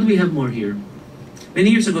 How do we have more here?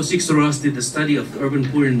 Many years ago, Sixto Rojas did a study of the urban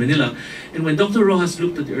poor in Manila, and when Dr. Rojas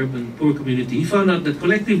looked at the urban poor community, he found out that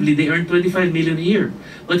collectively they earned 25 million a year.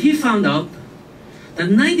 But he found out that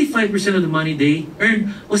 95% of the money they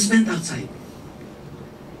earned was spent outside.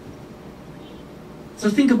 So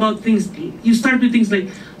think about things, you start with things like,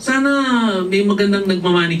 sana may magandang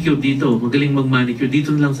nagmamanicure dito, magaling magmanicure, dito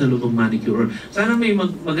na lang sa loob ang manicure. Or sana may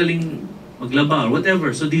magaling maglaba or whatever,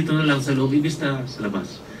 so dito na lang sa loob, ibis na sa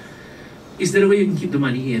labas. Is there a way you can keep the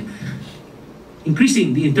money in?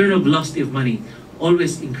 Increasing the internal velocity of money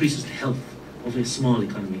always increases the health of a small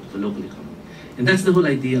economy, of a local economy. And that's the whole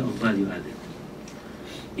idea of value added.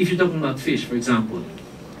 If you're talking about fish, for example,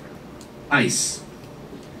 ice,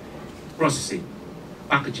 processing,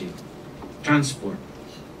 packaging, transport,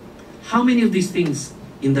 how many of these things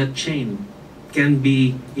in that chain can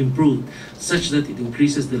be improved such that it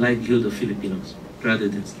increases the livelihood of Filipinos rather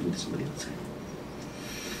than giving to somebody outside?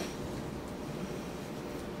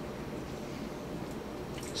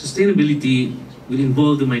 Sustainability will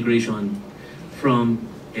involve the migration from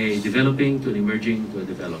a developing to an emerging to a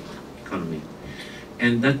developed economy.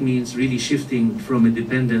 And that means really shifting from a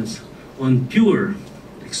dependence on pure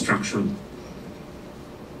extraction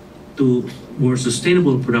to more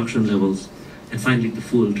sustainable production levels, and finally to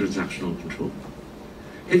full transactional control.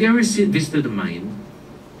 Have you ever visited a mine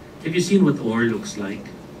Have you seen what ore looks like?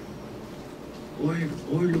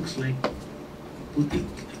 Ore looks like putik.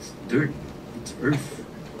 It's dirt. It's earth.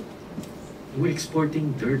 We're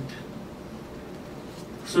exporting dirt.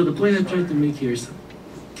 So the point I'm trying to make here is,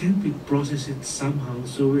 can't we process it somehow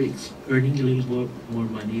so we're earning a little more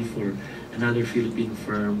money for another Philippine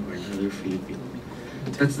firm or another Philippine?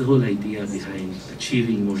 That's the whole idea behind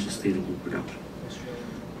achieving more sustainable production.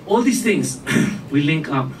 All these things will link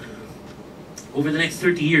up. Over the next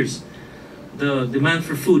 30 years, the demand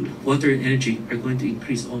for food, water, and energy are going to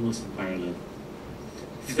increase almost in parallel,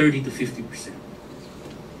 30 to 50%.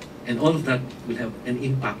 And all of that will have an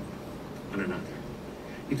impact on another.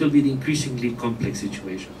 It will be an increasingly complex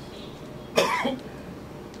situation.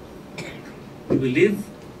 We will live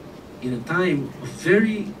in a time of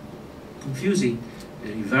very confusing,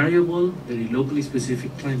 very variable, very locally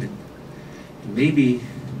specific climate. And maybe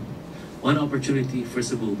one opportunity for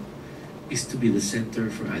Cebu is to be the center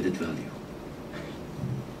for added value.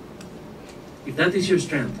 If that is your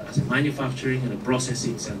strength as a manufacturing and a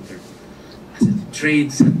processing center, as a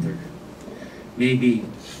trade center, maybe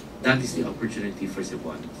that is the opportunity for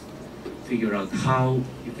Cebuanos. Figure out how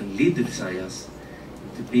you can lead the Visayas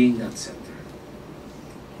into being that center.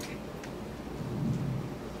 Okay.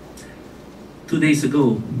 2 days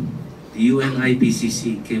ago, the UN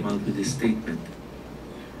IPCC came out with a statement.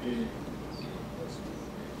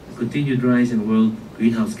 The continued rise in world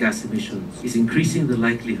greenhouse gas emissions is increasing the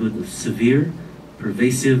likelihood of severe,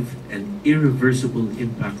 pervasive, and irreversible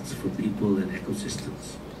impacts for people and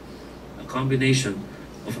ecosystems. A combination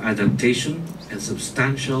of adaptation and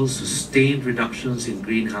substantial sustained reductions in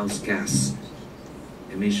greenhouse gas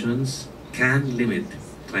emissions can limit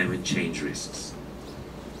climate change risks.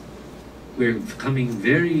 We're coming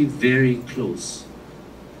very, very close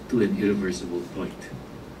to an irreversible point.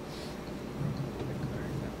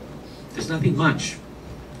 There's nothing much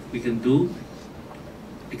we can do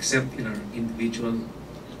except in our individual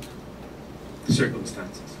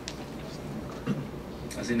circumstances.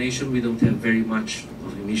 As a nation, we don't have very much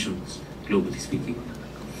of emissions, globally speaking.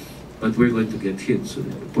 But we're going to get hit, so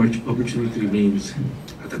the opportunity remains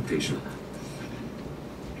adaptation.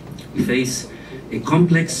 We face a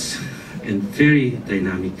complex and very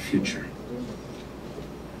dynamic future.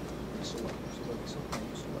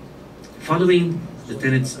 Following the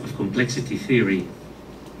tenets of complexity theory,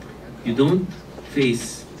 you don't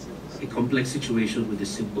face a complex situation with a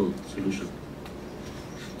simple solution.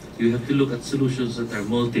 You have to look at solutions that are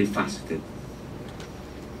multifaceted.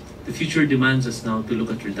 The future demands us now to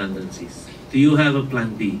look at redundancies. Do you have a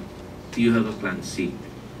plan B? Do you have a plan C?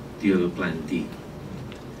 Do you have a plan D?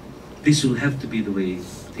 This will have to be the way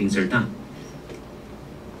things are done.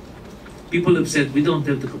 People have said we don't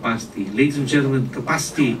have the capacity. Ladies and gentlemen,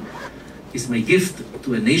 capacity is my gift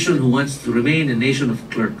to a nation who wants to remain a nation of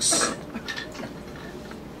clerks.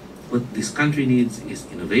 What this country needs is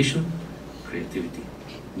innovation, creativity,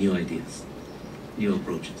 new ideas, new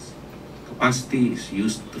approaches. Capacity is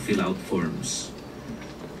used to fill out forms.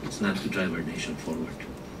 It's not to drive our nation forward.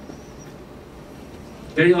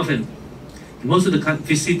 Very often, in most of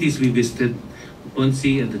the cities we visited,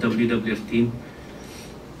 Ponsi and the WWF team,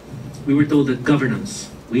 we were told that governance,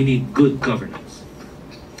 we need good governance.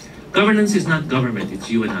 Governance is not government, it's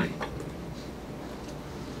you and I.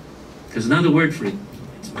 There's another word for it,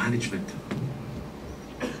 it's management.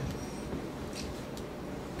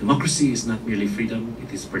 Democracy is not merely freedom,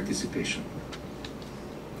 it is participation.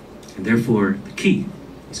 And therefore, the key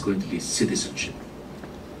is going to be citizenship.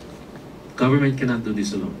 Government cannot do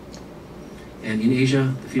this alone. And in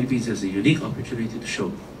Asia, the Philippines has a unique opportunity to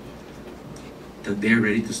show that they're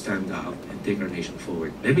ready to stand up and take our nation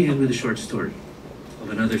forward. Let me end with a short story of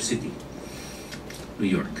another city, New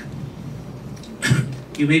York.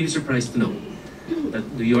 You may be surprised to know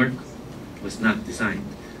that New York was not designed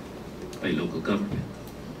by local government.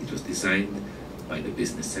 It was designed by the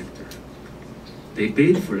business sector. They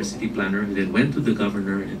paid for a city planner and then went to the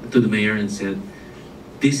governor, to the mayor and said,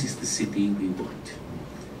 this is the city we want.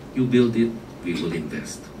 You build it, we will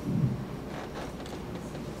invest.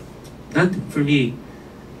 That, for me,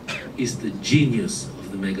 is the genius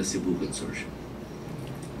of the Mega Cebu Consortium.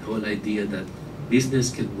 The whole idea that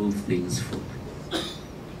business can move things forward.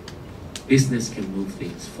 Business can move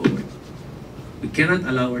things forward. We cannot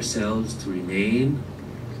allow ourselves to remain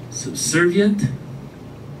subservient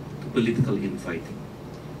to political infighting,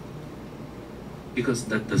 because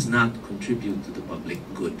that does not contribute to the public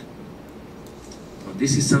good. Now,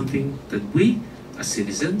 this is something that we, as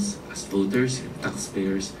citizens, as voters and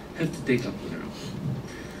taxpayers, have to take up on our own.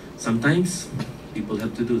 Sometimes people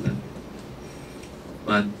have to do that.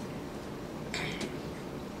 But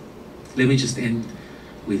let me just end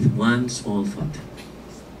with one small thought.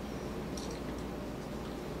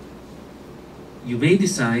 You may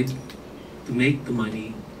decide to make the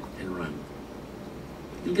money and run.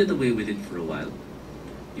 You'll get away with it for a while.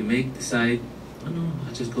 You may decide, oh no,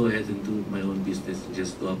 I'll just go ahead and do my own business and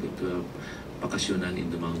just go up into a bakasyonan in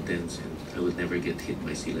the mountains and I will never get hit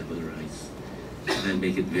by sea level rise. And I'll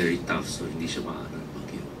make it very tough so hindi siya maano ng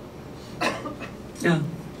bagyo. Yeah,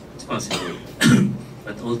 it's possible.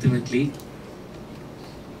 But ultimately,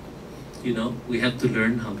 you know, we have to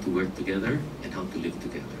learn how to work together and how to live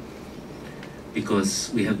together. Because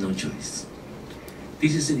we have no choice.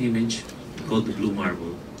 This is an image called the Blue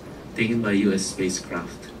Marble, taken by US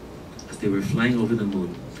spacecraft as they were flying over the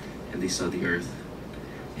moon and they saw the Earth.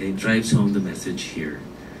 And it drives home the message here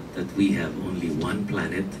that we have only one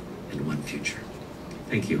planet and one future.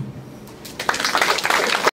 Thank you.